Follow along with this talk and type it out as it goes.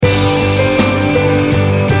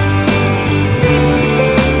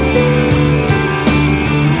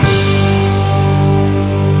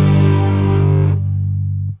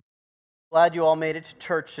glad you all made it to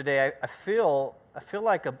church today. I feel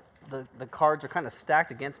like the cards are kind of stacked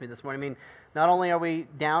against me this morning. I mean, not only are we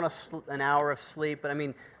down an hour of sleep, but I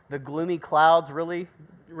mean, the gloomy clouds, really,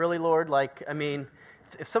 Lord, like, I mean,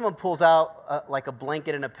 if someone pulls out like a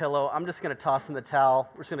blanket and a pillow, I'm just going to toss in the towel.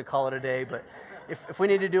 We're just going to call it a day. But if we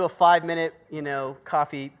need to do a 5-minute,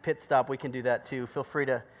 coffee pit stop, we can do that too. Feel free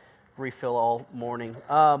to refill all morning.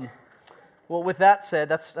 Well, with that said,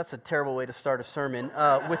 that's a terrible way to start a sermon.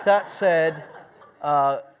 With that said,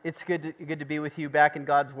 it's good to be with you back in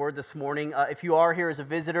God's Word this morning. If you are here as a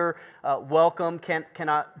visitor, welcome.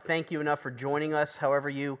 Cannot thank you enough for joining us. However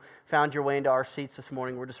you found your way into our seats this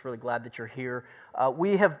morning, we're just really glad that you're here.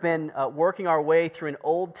 We have been working our way through an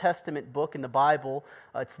Old Testament book in the Bible.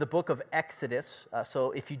 It's the book of Exodus.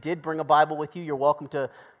 So if you did bring a Bible with you, you're welcome to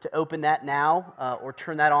open that now or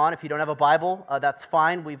turn that on. If you don't have a Bible, that's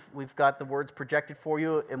fine. We've got the words projected for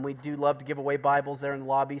you, and we do love to give away Bibles there in the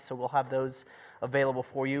lobby, so we'll have those available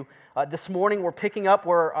for you. This morning we're picking up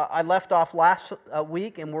where I left off last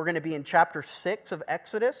week, and we're going to be in chapter 6 of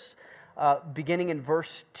Exodus, beginning in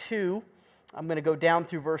verse 2. I'm going to go down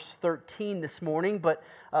through verse 13 this morning, but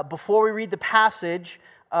before we read the passage,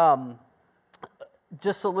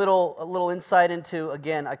 just a little insight into,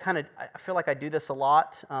 again, I feel like I do this a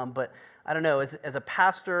lot, but I don't know, as a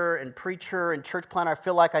pastor and preacher and church planner, I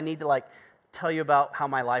feel like I need to tell you about how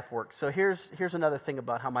my life works. So here's another thing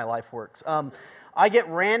about how my life works. I get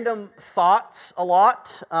random thoughts a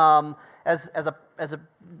lot. As a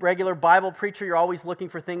regular Bible preacher, you're always looking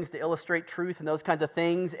for things to illustrate truth and those kinds of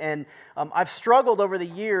things. And I've struggled over the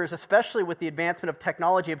years, especially with the advancement of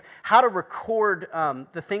technology, of how to record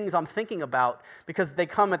the things I'm thinking about, because they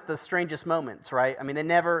come at the strangest moments, right? I mean,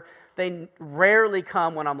 they rarely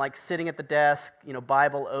come when I'm sitting at the desk,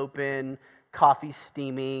 Bible open, coffee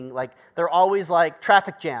steaming. They're always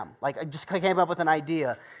traffic jam. I just came up with an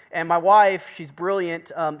idea. And my wife, she's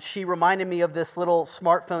brilliant. She reminded me of this little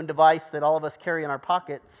smartphone device that all of us carry in our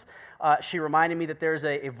pockets. She reminded me that there's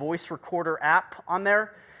a voice recorder app on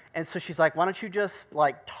there. And so she's like, why don't you just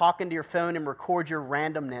talk into your phone and record your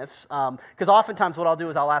randomness? Because oftentimes what I'll do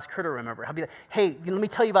is I'll ask her to remember. I'll be like, hey, let me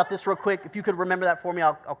tell you about this real quick. If you could remember that for me,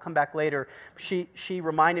 I'll come back later. She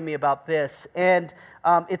reminded me about this. And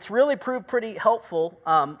it's really proved pretty helpful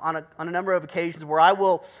on a number of occasions where I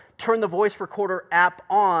will turn the voice recorder app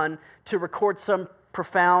on to record some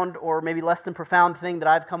profound or maybe less than profound thing that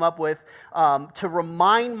I've come up with to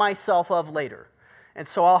remind myself of later. And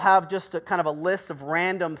so I'll have just a kind of a list of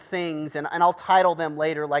random things, and I'll title them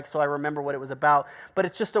later, so I remember what it was about. But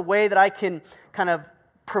it's just a way that I can kind of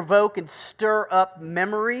provoke and stir up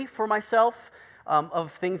memory for myself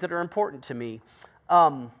of things that are important to me.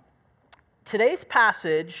 Today's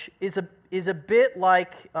passage is a bit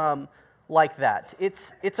like that.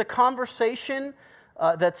 It's a conversation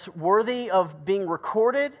that's worthy of being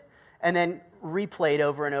recorded and then replayed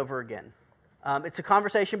over and over again. It's a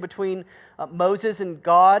conversation between Moses and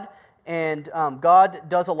God, and God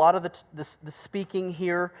does a lot of the speaking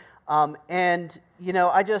here.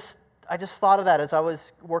 I just thought of that as I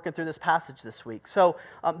was working through this passage this week. So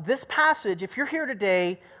this passage, if you're here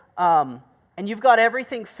today and you've got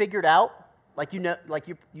everything figured out,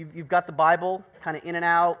 you've got the Bible kind of in and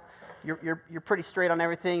out, you're pretty straight on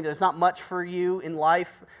everything. There's not much for you in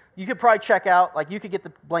life. You could probably check out. You could get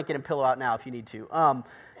the blanket and pillow out now if you need to.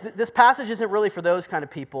 This passage isn't really for those kind of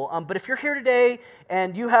people. But if you're here today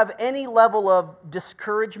and you have any level of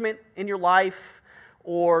discouragement in your life,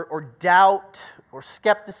 or doubt, or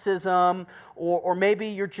skepticism, or maybe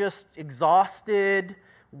you're just exhausted,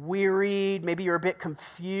 wearied, maybe you're a bit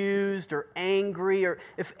confused or angry, or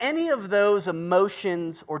if any of those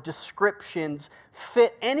emotions or descriptions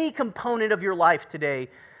fit any component of your life today,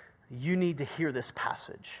 you need to hear this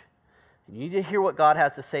passage. You need to hear what God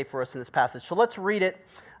has to say for us in this passage. So let's read it,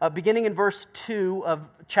 beginning in verse 2 of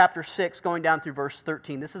chapter 6, going down through verse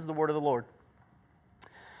 13. This is the word of the Lord.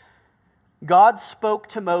 God spoke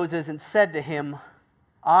to Moses and said to him,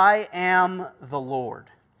 I am the Lord.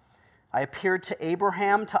 I appeared to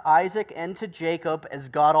Abraham, to Isaac, and to Jacob as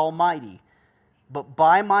God Almighty. But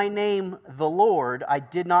by my name, the Lord, I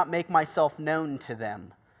did not make myself known to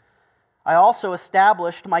them. I also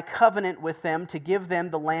established my covenant with them to give them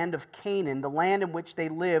the land of Canaan, the land in which they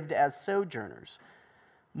lived as sojourners.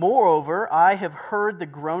 Moreover, I have heard the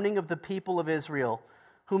groaning of the people of Israel,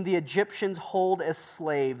 whom the Egyptians hold as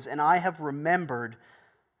slaves, and I have remembered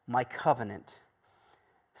my covenant.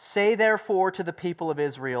 Say therefore to the people of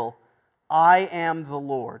Israel, I am the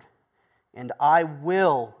Lord, and I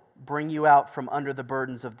will bring you out from under the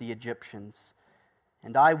burdens of the Egyptians,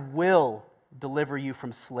 and I will deliver you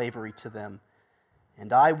from slavery to them,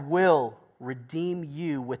 and I will redeem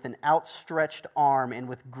you with an outstretched arm and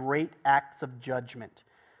with great acts of judgment.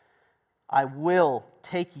 I will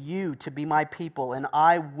take you to be my people, and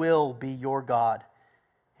I will be your God.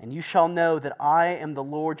 And you shall know that I am the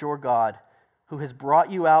Lord your God, who has brought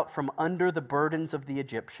you out from under the burdens of the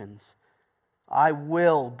Egyptians. I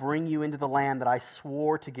will bring you into the land that I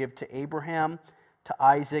swore to give to Abraham, to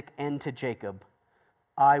Isaac, and to Jacob.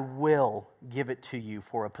 I will give it to you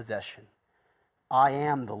for a possession. I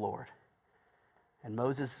am the Lord. And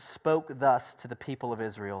Moses spoke thus to the people of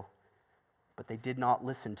Israel, but they did not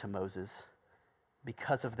listen to Moses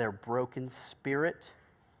because of their broken spirit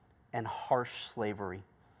and harsh slavery.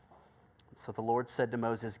 And so the Lord said to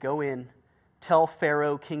Moses, "Go in, tell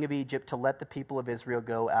Pharaoh, king of Egypt, to let the people of Israel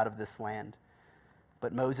go out of this land."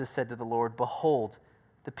 But Moses said to the Lord, "Behold,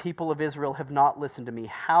 the people of Israel have not listened to me.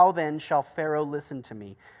 How then shall Pharaoh listen to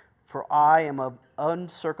me? For I am of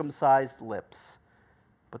uncircumcised lips."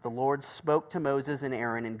 But the Lord spoke to Moses and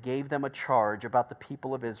Aaron and gave them a charge about the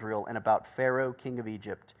people of Israel and about Pharaoh, king of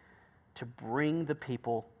Egypt, to bring the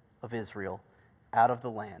people of Israel out of the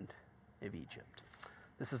land of Egypt.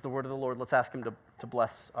 This is the word of the Lord. Let's ask him to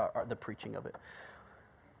bless the preaching of it.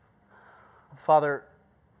 Father,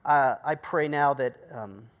 I pray now that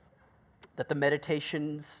the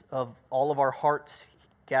meditations of all of our hearts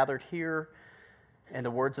gathered here and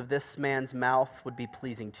the words of this man's mouth would be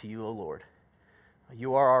pleasing to you, O Lord.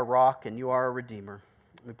 You are our rock and you are our Redeemer.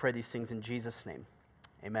 We pray these things in Jesus' name.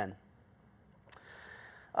 Amen.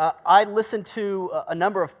 I listen to a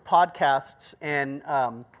number of podcasts, and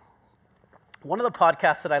one of the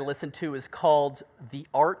podcasts that I listen to is called The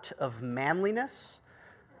Art of Manliness.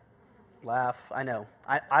 Laugh, I know.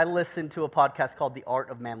 I listen to a podcast called The Art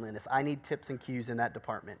of Manliness. I need tips and cues in that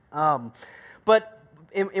department. But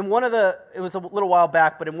in one of it was a little while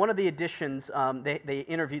back, but in one of the editions,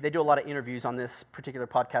 they do a lot of interviews on this particular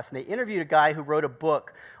podcast, and they interviewed a guy who wrote a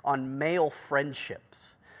book on male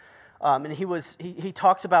friendships. And he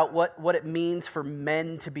talks about what it means for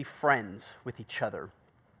men to be friends with each other.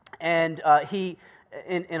 And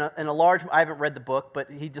in a large, I haven't read the book, but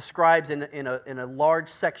he describes in a large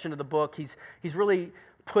section of the book, he's really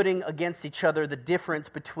putting against each other the difference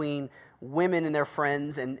between women and their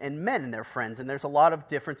friends and men and their friends. And there's a lot of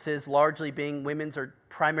differences, largely being women's are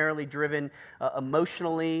primarily driven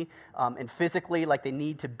emotionally and physically, like they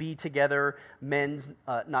need to be together, men's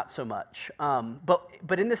not so much.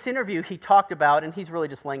 But in this interview, he talked about, and he's really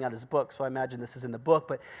just laying out his book, so I imagine this is in the book,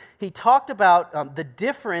 but he talked about the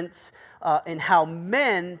difference in how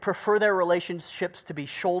men prefer their relationships to be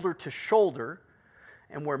shoulder to shoulder,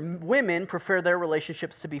 and where women prefer their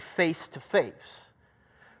relationships to be face to face.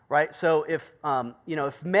 Right? So if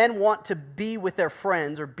men want to be with their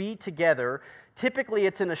friends or be together, typically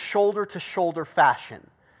it's in a shoulder-to-shoulder fashion.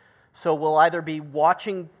 So we'll either be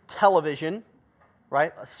watching television,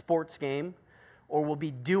 right, a sports game, or we'll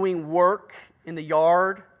be doing work in the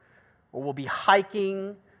yard, or we'll be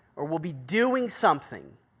hiking, or we'll be doing something.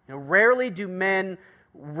 Rarely do men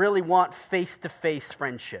really want face-to-face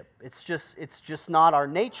friendship. It's just not our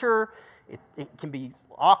nature. It can be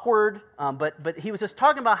awkward, but he was just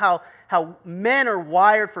talking about how men are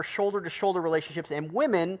wired for shoulder-to-shoulder relationships and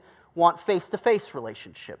women want face-to-face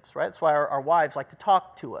relationships, right? That's why our wives like to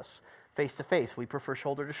talk to us face-to-face. We prefer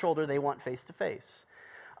shoulder-to-shoulder. They want face-to-face.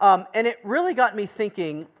 And it really got me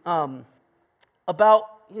thinking about,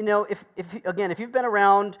 if you've been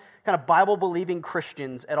around kind of Bible-believing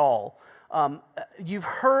Christians at all, you've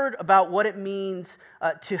heard about what it means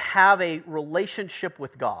to have a relationship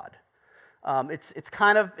with God. It's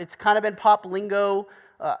kind of been pop lingo,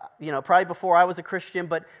 probably before I was a Christian,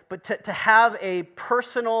 but to have a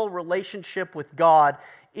personal relationship with God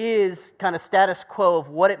is kind of status quo of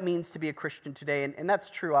what it means to be a Christian today, and that's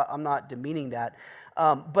true. I'm not demeaning that,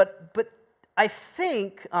 but I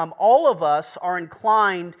think all of us are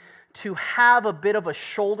inclined to have a bit of a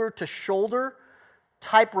shoulder-to-shoulder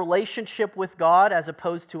type relationship with God as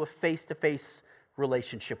opposed to a face-to-face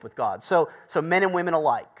relationship with God. So men and women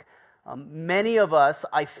alike. Many of us,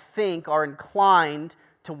 I think, are inclined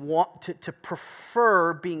to want to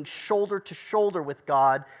prefer being shoulder to shoulder with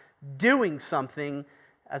God, doing something,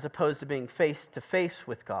 as opposed to being face to face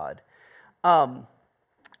with God.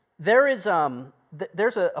 There's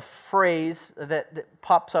a phrase that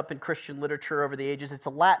pops up in Christian literature over the ages. It's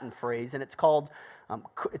a Latin phrase, and it's called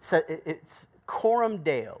it's coram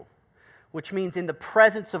Deo, which means in the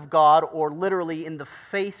presence of God, or literally in the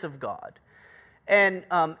face of God. And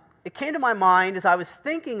it came to my mind as I was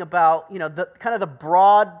thinking about, the kind of the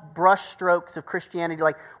broad brushstrokes of Christianity.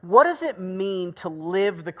 Like, what does it mean to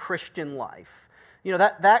live the Christian life?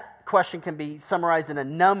 That question can be summarized in a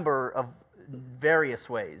number of various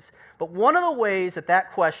ways. But one of the ways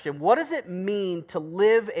that question, what does it mean to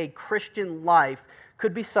live a Christian life,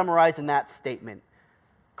 could be summarized in that statement,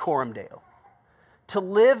 coram Deo. To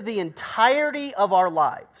live the entirety of our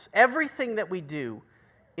lives, everything that we do,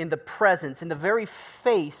 in the presence, in the very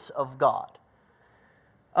face of God.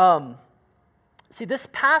 See, this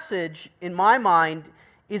passage, in my mind,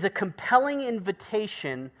 is a compelling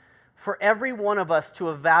invitation for every one of us to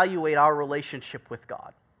evaluate our relationship with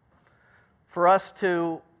God. For us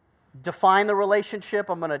to define the relationship,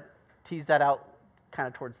 I'm going to tease that out kind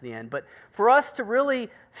of towards the end, but for us to really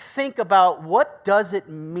think about what does it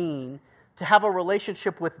mean to have a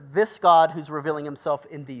relationship with this God who's revealing himself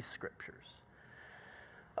in these scriptures.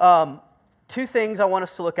 Two things I want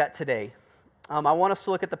us to look at today. I want us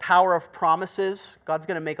to look at the power of promises. God's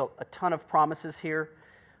going to make a ton of promises here.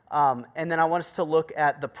 And then I want us to look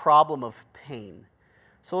at the problem of pain.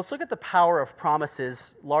 So let's look at the power of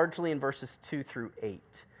promises, largely in verses 2 through 8.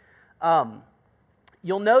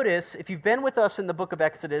 You'll notice, if you've been with us in the book of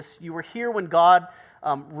Exodus, you were here when God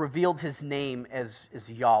revealed his name as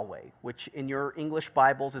Yahweh, which in your English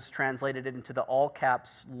Bibles is translated into the all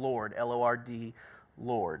caps Lord, L-O-R-D,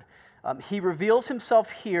 Lord. He reveals himself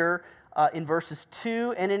here in verses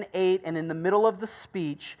 2 and in 8 and in the middle of the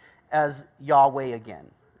speech as Yahweh again.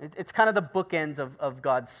 It's kind of the bookends of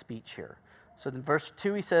God's speech here. So in verse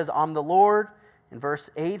 2 he says, I'm the Lord. In verse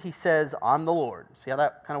 8 he says, I'm the Lord. See how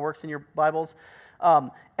that kind of works in your Bibles?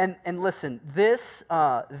 And listen, this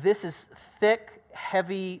is thick,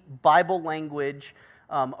 heavy Bible language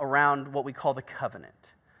around what we call the covenant.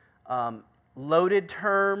 Loaded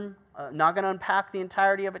term, not going to unpack the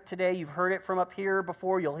entirety of it today. You've heard it from up here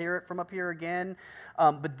before. You'll hear it from up here again.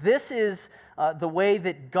 But this is the way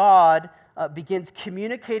that God begins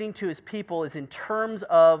communicating to his people is in terms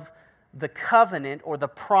of the covenant or the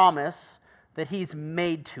promise that he's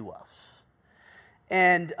made to us.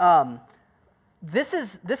 And this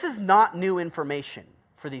is not new information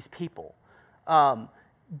for these people,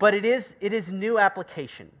 but it is new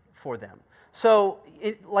application for them. So,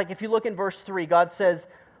 like if you look in verse 3, God says,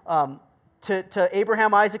 to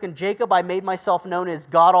Abraham, Isaac, and Jacob, I made myself known as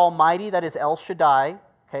God Almighty, that is El Shaddai.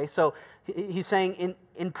 Okay, so he's saying,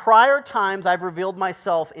 in prior times, I've revealed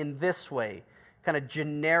myself in this way, kind of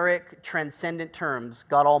generic, transcendent terms,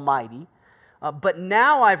 God Almighty. But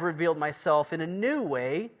now I've revealed myself in a new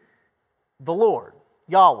way, the Lord,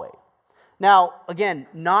 Yahweh. Now, again,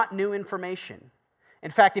 not new information.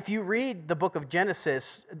 In fact, if you read the book of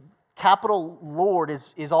Genesis, capital Lord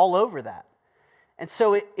is all over that. And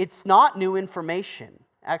so it's not new information.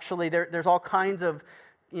 Actually, there's all kinds of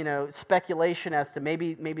speculation as to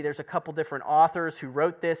maybe there's a couple different authors who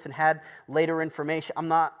wrote this and had later information.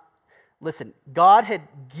 Listen, God had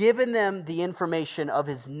given them the information of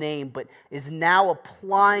his name, but is now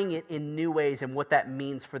applying it in new ways and what that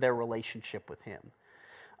means for their relationship with him.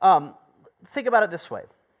 Think about it this way.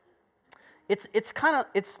 It's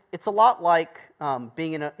a lot like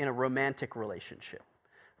being in a romantic relationship,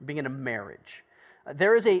 being in a marriage.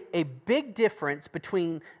 There is a big difference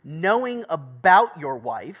between knowing about your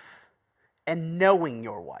wife and knowing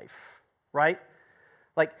your wife, right?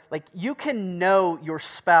 Like you can know your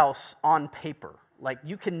spouse on paper. Like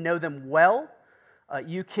you can know them well.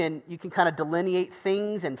 You can kind of delineate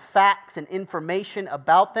things and facts and information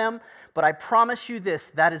about them. But I promise you this,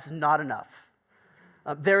 that is not enough.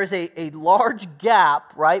 There is a large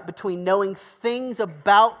gap, right, between knowing things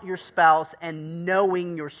about your spouse and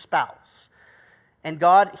knowing your spouse. And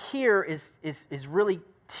God here is really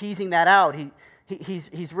teasing that out.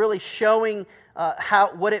 He's really showing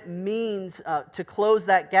what it means to close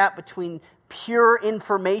that gap between pure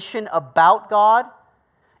information about God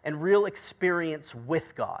and real experience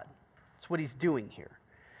with God. That's what he's doing here.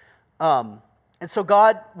 And so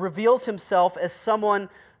God reveals himself as someone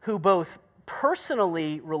who both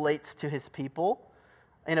personally relates to his people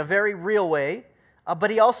in a very real way,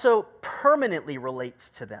 but he also permanently relates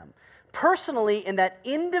to them. Personally, in that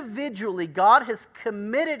individually, God has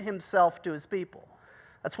committed himself to his people.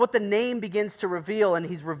 That's what the name begins to reveal, and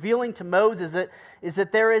he's revealing to Moses is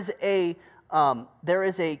that there is a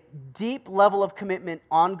deep level of commitment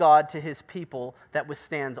on God to his people that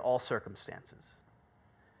withstands all circumstances,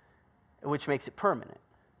 which makes it permanent.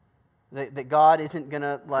 That God isn't going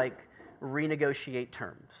to renegotiate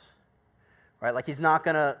terms, right? Like he's not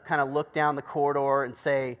going to kind of look down the corridor and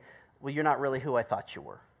say, well, you're not really who I thought you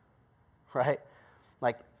were, right?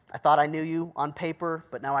 Like I thought I knew you on paper,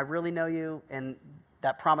 but now I really know you, and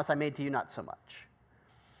that promise I made to you, not so much.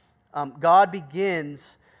 God begins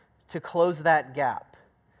to close that gap,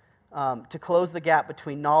 to close the gap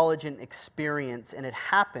between knowledge and experience, and it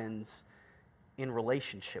happens in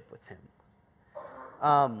relationship with him.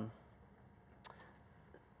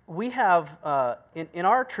 We have, in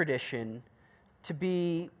our tradition, to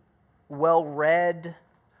be well-read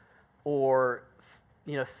or,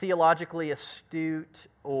 theologically astute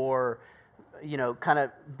or, kind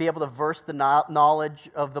of be able to verse the knowledge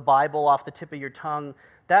of the Bible off the tip of your tongue,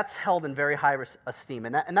 that's held in very high esteem,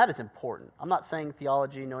 and that is important. I'm not saying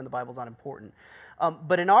theology, knowing the Bible is not important.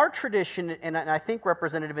 But in our tradition, and I think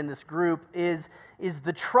representative in this group, is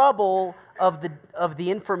the trouble of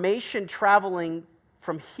the information traveling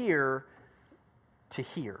from here to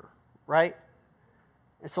here, right?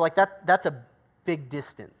 And so that's a big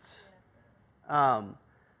distance from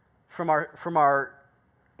our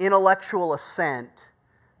intellectual assent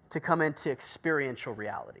to come into experiential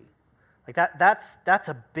reality. Like that's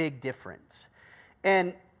a big difference.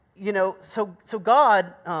 And so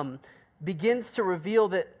God begins to reveal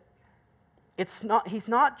that he's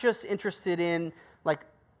not just interested in like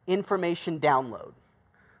information download.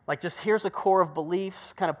 Like just here's a core of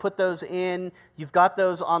beliefs, kind of put those in, you've got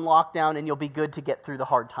those on lockdown and you'll be good to get through the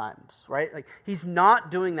hard times, right? Like he's not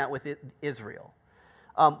doing that with Israel.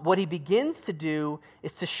 What he begins to do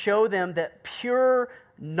is to show them that pure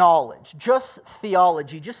knowledge, just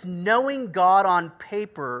theology, just knowing God on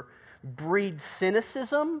paper breeds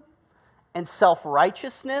cynicism and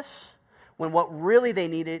self-righteousness when what really they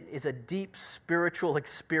needed is a deep spiritual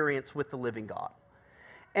experience with the living God.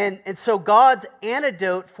 And so God's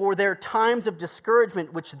antidote for their times of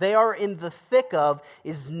discouragement, which they are in the thick of,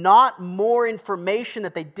 is not more information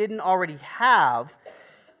that they didn't already have.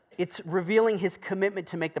 It's revealing his commitment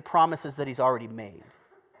to make the promises that he's already made.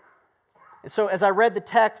 And so as I read the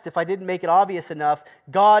text, if I didn't make it obvious enough,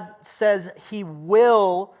 God says he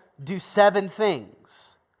will do 7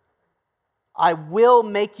 things. I will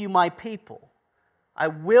make you my people. I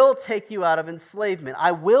will take you out of enslavement.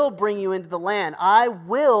 I will bring you into the land. I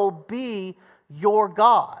will be your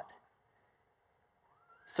God.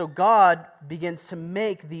 So God begins to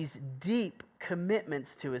make these deep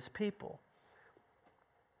commitments to his people.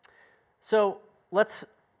 So let's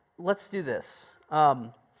do this.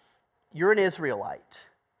 You're an Israelite.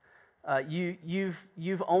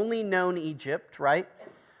 You've only known Egypt, right?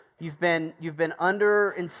 You've been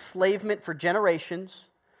under enslavement for generations.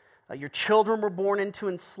 Your children were born into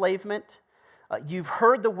enslavement. You've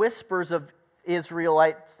heard the whispers of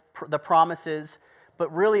Israelites, the promises,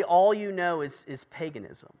 but really all you know is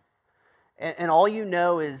paganism. And all you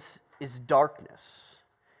know is darkness.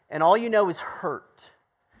 And all you know is hurt.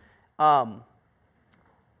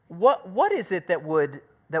 What is it that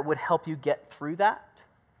would help you get through that?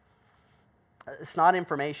 It's not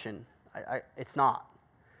information. It's not.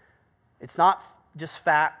 It's not just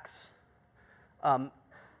facts.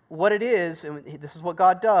 What it is, and this is what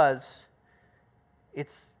God does,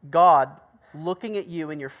 it's God looking at you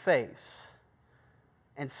in your face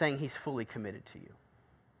and saying he's fully committed to you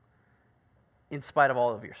in spite of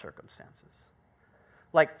all of your circumstances.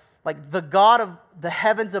 Like the God of the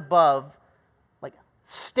heavens above, like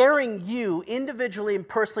staring you individually and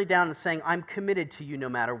personally down and saying, I'm committed to you no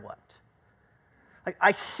matter what. Like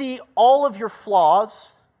I see all of your flaws.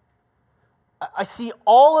 I see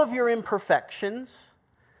all of your imperfections.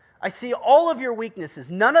 I see all of your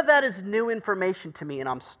weaknesses. None of that is new information to me, and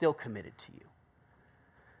I'm still committed to you.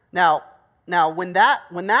 Now when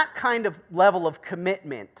that kind of level of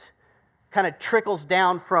commitment kind of trickles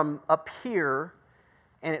down from up here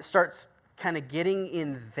and it starts kind of getting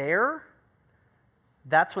in there,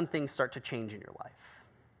 that's when things start to change in your life.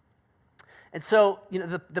 And so,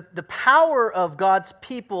 the power of God's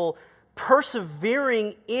people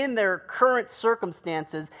persevering in their current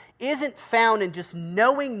circumstances isn't found in just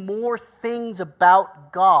knowing more things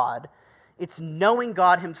about God. It's knowing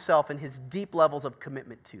God himself and his deep levels of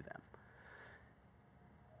commitment to them.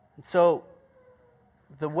 And so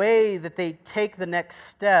the way that they take the next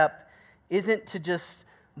step isn't to just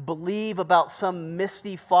believe about some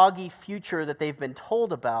misty, foggy future that they've been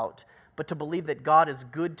told about, but to believe that God is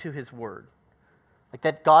good to his word. Like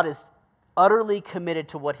that God is utterly committed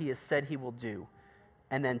to what he has said he will do,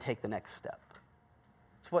 and then take the next step.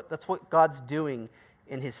 That's what God's doing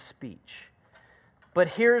in his speech. But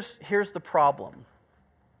here's the problem.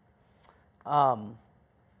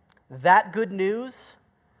 That good news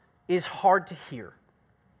is hard to hear.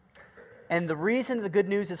 And the reason the good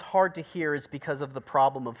news is hard to hear is because of the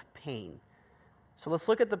problem of pain. So let's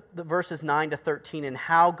look at the verses 9 to 13 and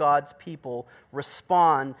how God's people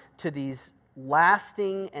respond to these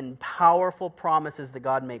lasting and powerful promises that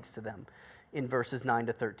God makes to them in verses 9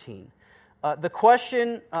 to 13. The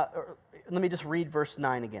question, let me just read verse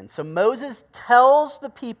 9 again. So Moses tells the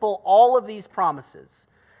people all of these promises.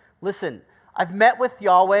 Listen, I've met with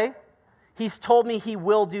Yahweh. He's told me he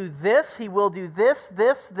will do this, he will do this,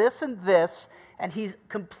 this, and this, and he's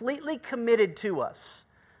completely committed to us.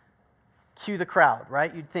 Cue the crowd,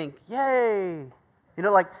 right? You'd think, yay. You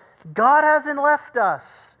know, like, God hasn't left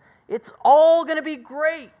us. It's all going to be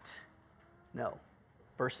great. No.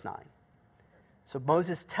 Verse 9. So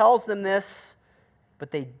Moses tells them this, but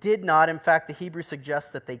they did not. In fact, the Hebrew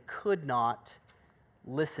suggests that they could not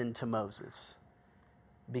listen to Moses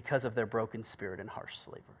because of their broken spirit and harsh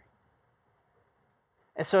slavery.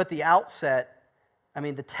 And so at the outset, I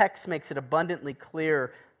mean, the text makes it abundantly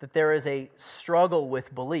clear that there is a struggle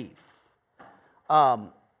with belief.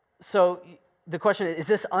 So the question is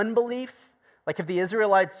this unbelief? Like, have the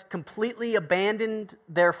Israelites completely abandoned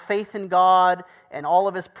their faith in God and all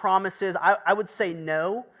of his promises? I would say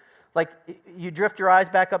no. Like, you drift your eyes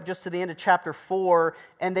back up just to the end of chapter 4,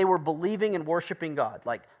 and they were believing and worshiping God.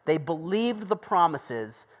 Like, they believed the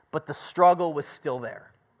promises, but the struggle was still there.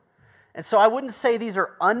 And so I wouldn't say these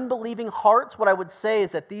are unbelieving hearts. What I would say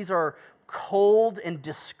is that these are cold and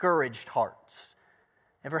discouraged hearts.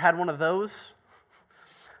 Ever had one of those?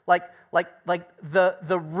 Like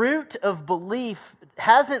the root of belief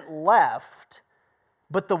hasn't left,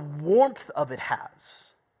 but the warmth of it has.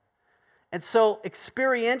 And so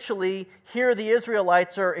experientially, here the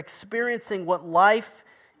Israelites are experiencing what life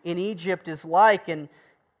in Egypt is like. And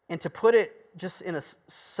to put it just in a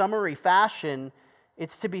summary fashion,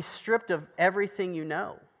 it's to be stripped of everything you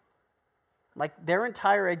know. Like, their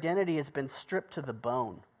entire identity has been stripped to the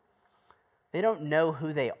bone. They don't know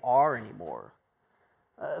who they are anymore.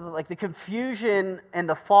 Like, the confusion and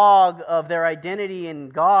the fog of their identity in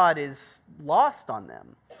God is lost on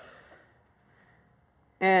them.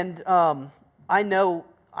 And I know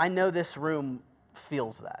this room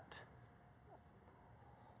feels that.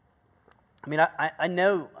 I mean, I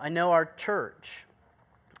know our church.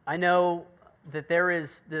 I know that there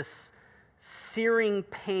is this searing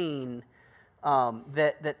pain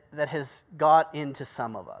that has got into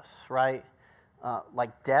some of us, right?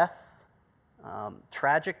 Like death.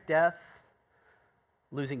 Tragic death,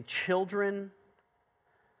 losing children,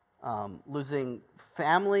 losing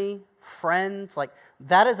family, friends, like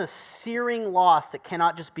that is a searing loss that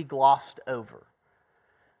cannot just be glossed over.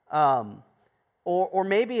 Or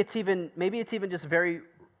maybe it's even just very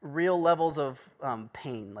real levels of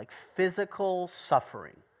pain, like physical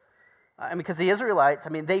suffering. I mean, because the Israelites,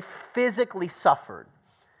 I mean, they physically suffered.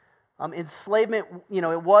 Enslavement,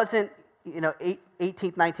 it wasn't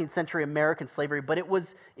 18th, 19th century American slavery, but it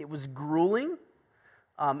was grueling,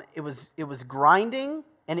 it was grinding,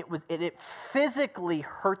 and it physically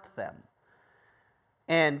hurt them.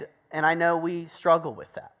 And I know we struggle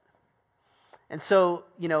with that. And so,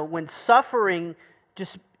 when suffering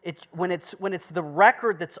when it's the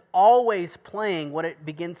record that's always playing, what it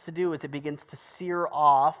begins to do is it begins to sear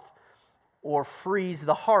off or freeze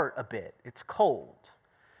the heart a bit. It's cold.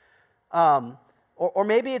 Or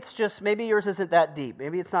maybe it's just, maybe yours isn't that deep.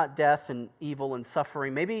 Maybe it's not death and evil and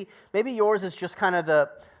suffering. Maybe yours is just kind of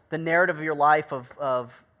the narrative of your life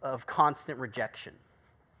of constant rejection.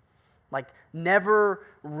 Like never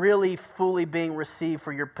really fully being received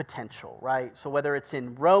for your potential, right? So whether it's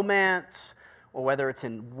in romance or whether it's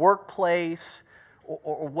in workplace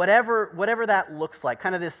or whatever that looks like,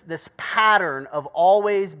 kind of this pattern of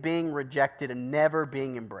always being rejected and never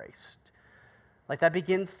being embraced. Like that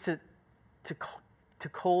begins to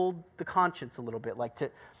cold the conscience a little bit, like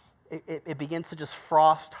it begins to just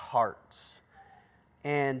frost hearts,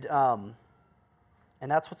 and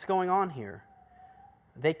that's what's going on here.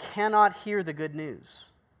 They cannot hear the good news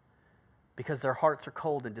because their hearts are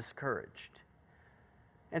cold and discouraged.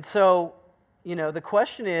 And so, the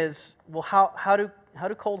question is, well, how do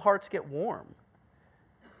cold hearts get warm?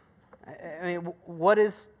 I mean, what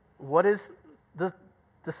is the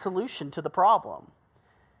solution to the problem?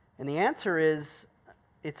 And the answer is,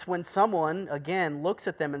 it's when someone, again, looks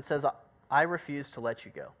at them and says, I refuse to let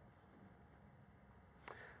you go.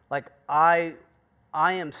 Like, I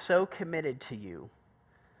am so committed to you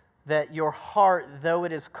that your heart, though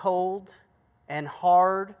it is cold and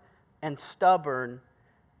hard and stubborn,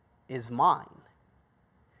 is mine.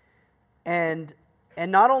 And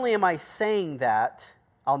not only am I saying that,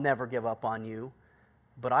 I'll never give up on you,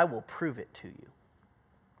 but I will prove it to you.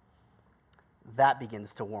 That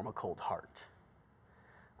begins to warm a cold heart.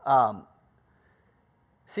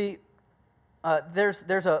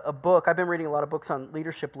 There's a book. I've been reading a lot of books on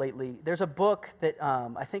leadership lately. There's a book that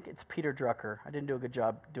I think it's Peter Drucker. I didn't do a good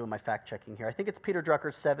job doing my fact checking here. I think it's Peter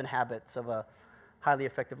Drucker's 7 Habits of a Highly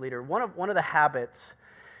Effective Leader. One of the habits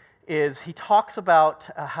is he talks about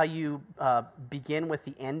how you begin with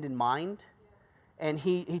the end in mind, and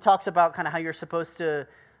he talks about kind of how you're supposed to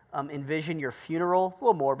envision your funeral. It's a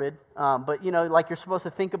little morbid, but like you're supposed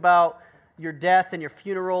to think about your death and your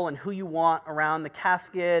funeral and who you want around the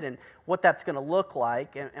casket and what that's going to look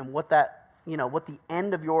like and what that, what the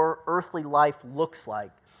end of your earthly life looks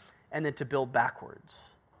like, and then to build backwards,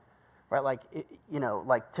 right? Like,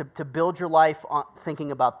 to build your life on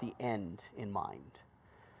thinking about the end in mind.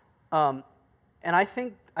 And I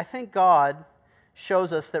think God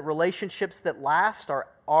shows us that relationships that last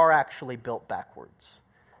are actually built backwards,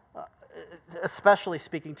 especially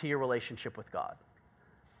speaking to your relationship with God.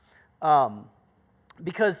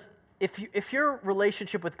 Because if your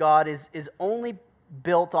relationship with God is only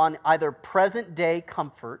built on either present day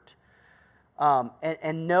comfort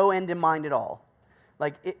and no end in mind at all,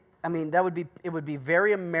 it would be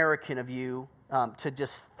very American of you to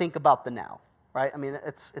just think about the now, right? I mean,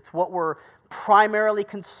 it's what we're primarily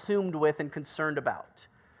consumed with and concerned about.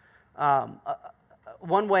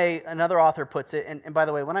 One way another author puts it, and by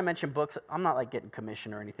the way, when I mention books, I'm not like getting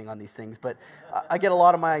commission or anything on these things, but I get a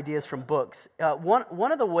lot of my ideas from books.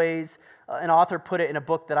 One of the ways an author put it in a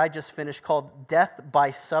book that I just finished called Death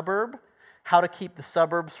by Suburb, How to Keep the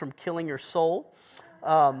Suburbs from Killing Your Soul.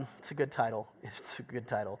 It's a good title. It's a good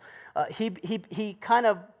title. He kind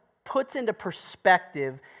of puts into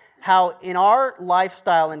perspective how in our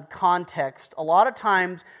lifestyle and context, a lot of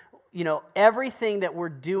times, everything that we're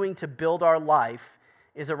doing to build our life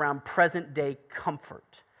is around present day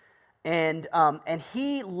comfort. And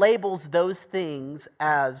he labels those things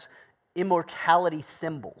as immortality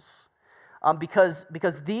symbols. Because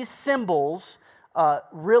these symbols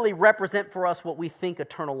really represent for us what we think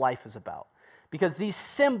eternal life is about. Because these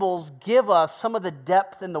symbols give us some of the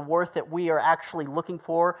depth and the worth that we are actually looking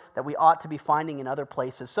for, that we ought to be finding in other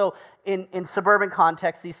places. So in suburban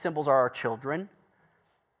context, these symbols are our children,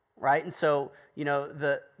 right? And so,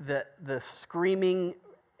 the screaming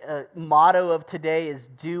motto of today is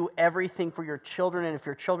do everything for your children, and if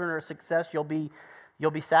your children are a success, you'll be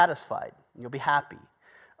satisfied, you'll be happy.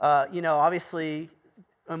 Obviously,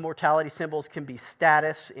 immortality symbols can be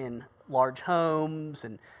status in large homes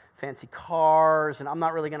and fancy cars, and I'm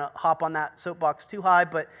not really going to hop on that soapbox too high,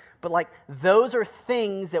 but like those are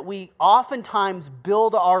things that we oftentimes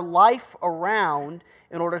build our life around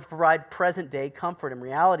in order to provide present day comfort and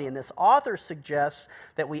reality. And this author suggests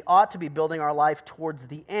that we ought to be building our life towards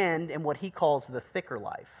the end in what he calls the thicker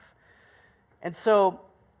life. And so,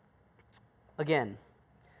 again,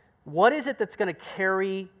 what is it that's going to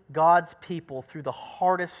carry God's people through the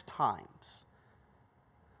hardest times?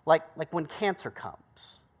 Like when cancer comes.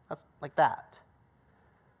 That's like that.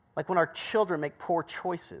 Like when our children make poor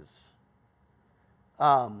choices.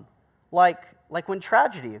 Like when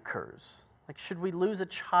tragedy occurs. Like, should we lose a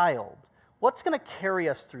child? What's going to carry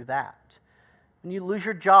us through that? When you lose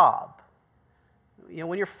your job.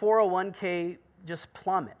 When your 401k just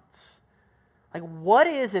plummets. Like, what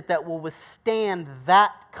is it that will withstand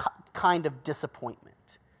that kind of disappointment?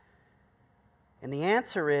 And the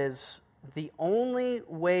answer is, the only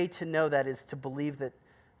way to know that is to believe that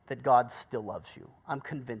God still loves you. I'm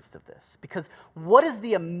convinced of this. Because what is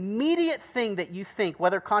the immediate thing that you think,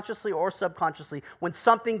 whether consciously or subconsciously, when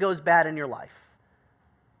something goes bad in your life?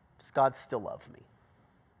 Does God still love me?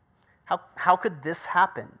 How could this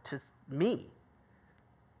happen to me?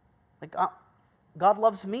 Like, God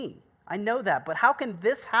loves me. I know that. But how can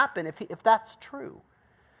this happen if that's true?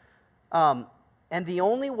 And the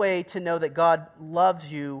only way to know that God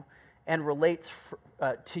loves you and relates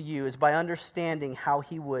to you is by understanding how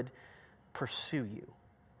he would pursue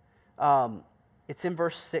you. It's in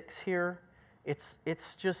verse 6 here.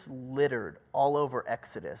 It's just littered all over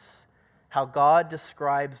Exodus, how God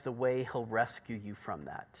describes the way he'll rescue you from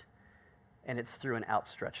that. And it's through an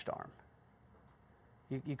outstretched arm.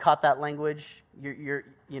 You caught that language?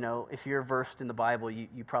 If you're versed in the Bible,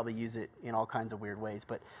 you probably use it in all kinds of weird ways.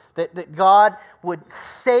 But that God would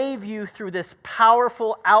save you through this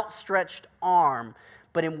powerful, outstretched arm,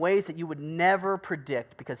 but in ways that you would never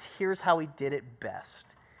predict, because here's how he did it best.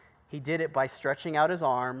 He did it by stretching out his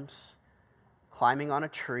arms, climbing on a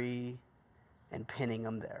tree, and pinning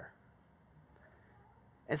them there.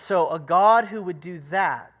 And so a God who would do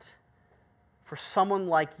that for someone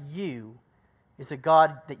like you is a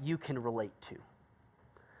God that you can relate to.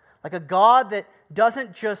 Like a God that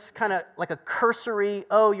doesn't just kind of like a cursory,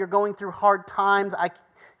 oh, you're going through hard times,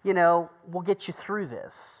 we'll get you through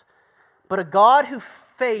this. But a God who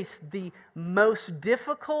faced the most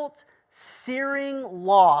difficult, searing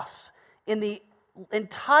loss in the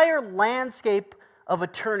entire landscape of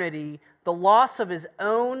eternity, the loss of his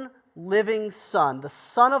own living Son, the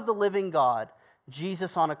Son of the living God,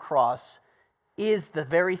 Jesus on a cross, is the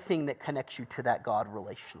very thing that connects you to that God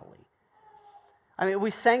relationally. I mean,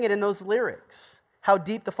 we sang it in those lyrics. How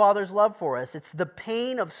deep the Father's love for us. It's the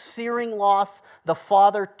pain of searing loss. The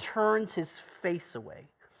Father turns his face away.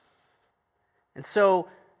 And so,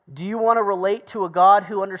 do you want to relate to a God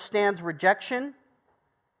who understands rejection?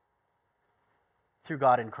 Through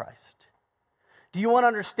God in Christ. Do you want to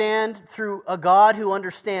understand through a God who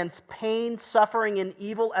understands pain, suffering, and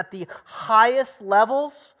evil at the highest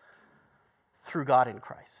levels? Through God in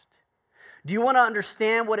Christ. Do you want to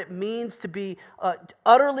understand what it means to be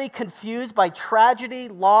utterly confused by tragedy,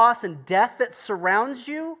 loss, and death that surrounds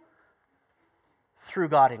you? Through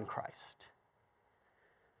God in Christ.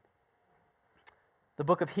 The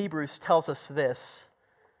book of Hebrews tells us this,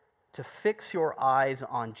 to fix your eyes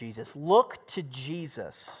on Jesus. Look to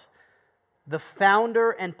Jesus, the founder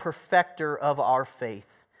and perfecter of our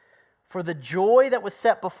faith. For the joy that was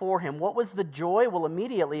set before him, what was the joy? Well,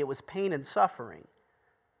 immediately it was pain and suffering.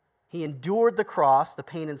 He endured the cross, the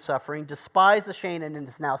pain and suffering, despised the shame, and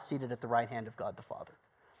is now seated at the right hand of God the Father.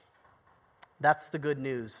 That's the good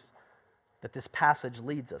news that this passage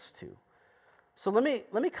leads us to. So let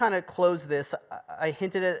me kind of close this. I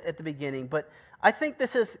hinted at the beginning, but I think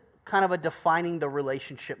this is kind of a defining the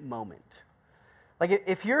relationship moment. Like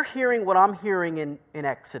if you're hearing what I'm hearing in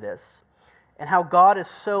Exodus and how God is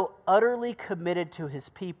so utterly committed to his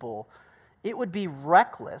people, it would be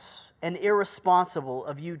reckless and irresponsible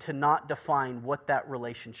of you to not define what that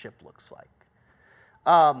relationship looks like.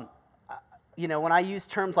 When I use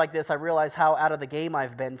terms like this, I realize how out of the game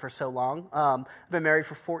I've been for so long. I've been married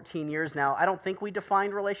for 14 years now. I don't think we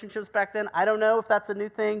defined relationships back then. I don't know if that's a new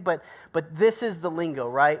thing, but this is the lingo,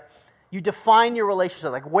 right? You define your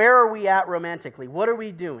relationship. Like, where are we at romantically? What are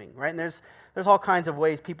we doing, right? And there's all kinds of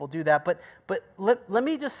ways people do that. But let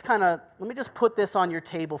me just put this on your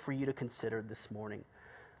table for you to consider this morning.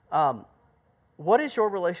 What is your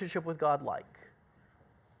relationship with God like?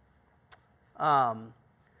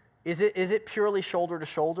 Is it purely shoulder to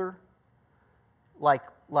shoulder?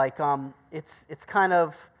 It's kind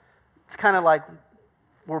of like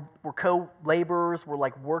we're co-laborers. We're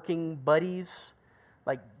like working buddies,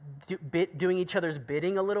 like doing each other's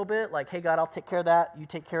bidding a little bit. Like, hey God, I'll take care of that. You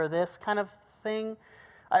take care of this kind of thing.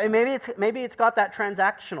 Maybe it's got that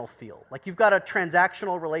transactional feel. Like you've got a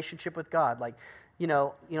transactional relationship with God. Like,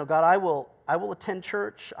 God, I will attend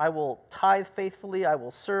church. I will tithe faithfully. I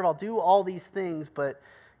will serve. I'll do all these things, but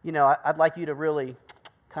I'd like you to really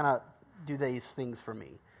kind of do these things for me.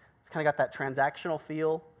 It's kind of got that transactional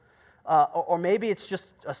feel. Or maybe it's just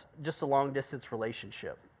a long distance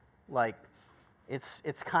relationship. Like there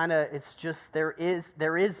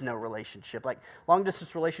is no relationship. Like long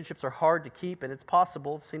distance relationships are hard to keep, and it's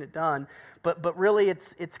possible. I've seen it done. But really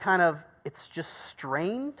it's just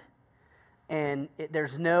strained, and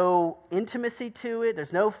there's no intimacy to it.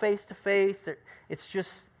 There's no face to face. It's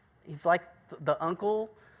just he's like the uncle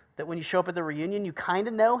that when you show up at the reunion, you kind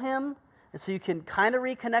of know him, and so you can kind of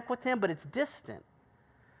reconnect with him, but it's distant.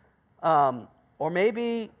 Or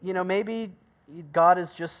maybe God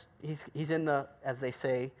is just, he's in the, as they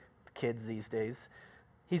say, kids these days,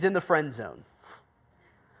 he's in the friend zone.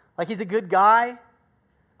 Like he's a good guy.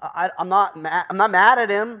 I'm not mad at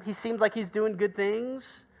him. He seems like he's doing good things.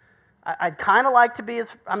 I'd kind of like to be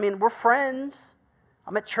we're friends.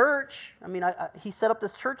 I'm at church. He set up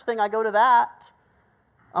this church thing. I go to that.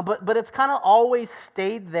 But it's kind of always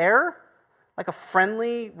stayed there, like a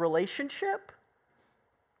friendly relationship.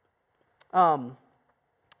 Let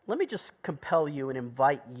me just compel you and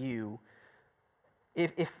invite you,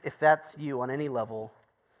 if that's you on any level,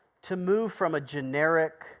 to move from a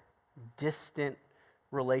generic, distant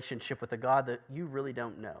relationship with a God that you really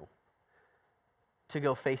don't know, to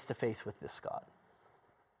go face to face with this God,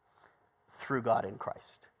 through God in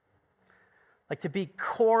Christ. Like to be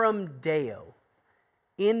coram Deo,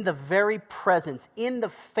 in the very presence, in the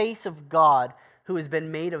face of God who has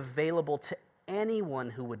been made available to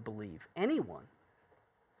anyone who would believe. Anyone.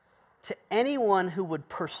 To anyone who would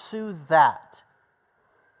pursue that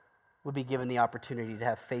would be given the opportunity to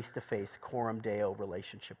have face-to-face coram Deo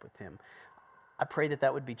relationship with him. I pray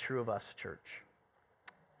that would be true of us, church.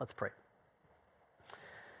 Let's pray.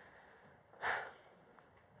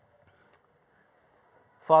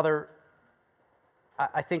 Father,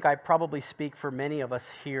 I think I probably speak for many of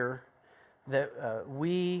us here that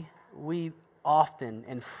we often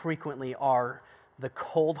and frequently are the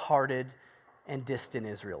cold-hearted and distant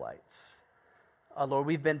Israelites. Lord,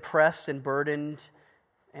 we've been pressed and burdened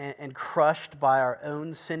and crushed by our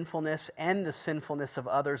own sinfulness and the sinfulness of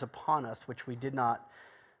others upon us, which we did not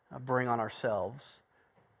bring on ourselves.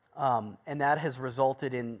 And that has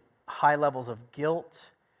resulted in high levels of guilt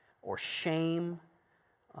or shame,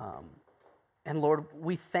 And Lord,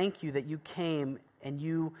 we thank you that you came and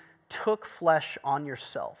you took flesh on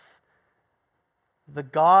yourself. The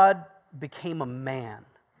God became a man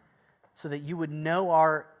so that you would know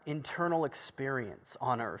our internal experience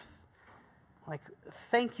on earth. Like,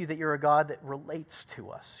 thank you that you're a God that relates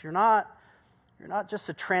to us. You're not just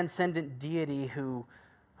a transcendent deity who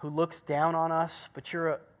looks down on us, but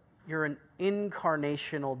you're an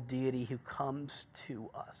incarnational deity who comes to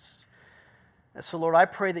us. And so, Lord, I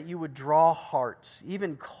pray that you would draw hearts,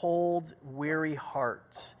 even cold, weary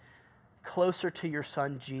hearts, closer to your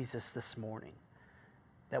Son Jesus this morning,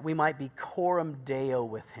 that we might be coram Deo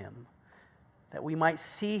with him, that we might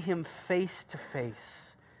see him face to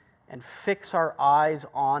face and fix our eyes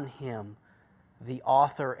on him, the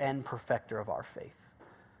author and perfecter of our faith.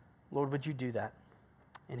 Lord, would you do that?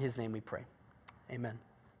 In his name we pray. Amen.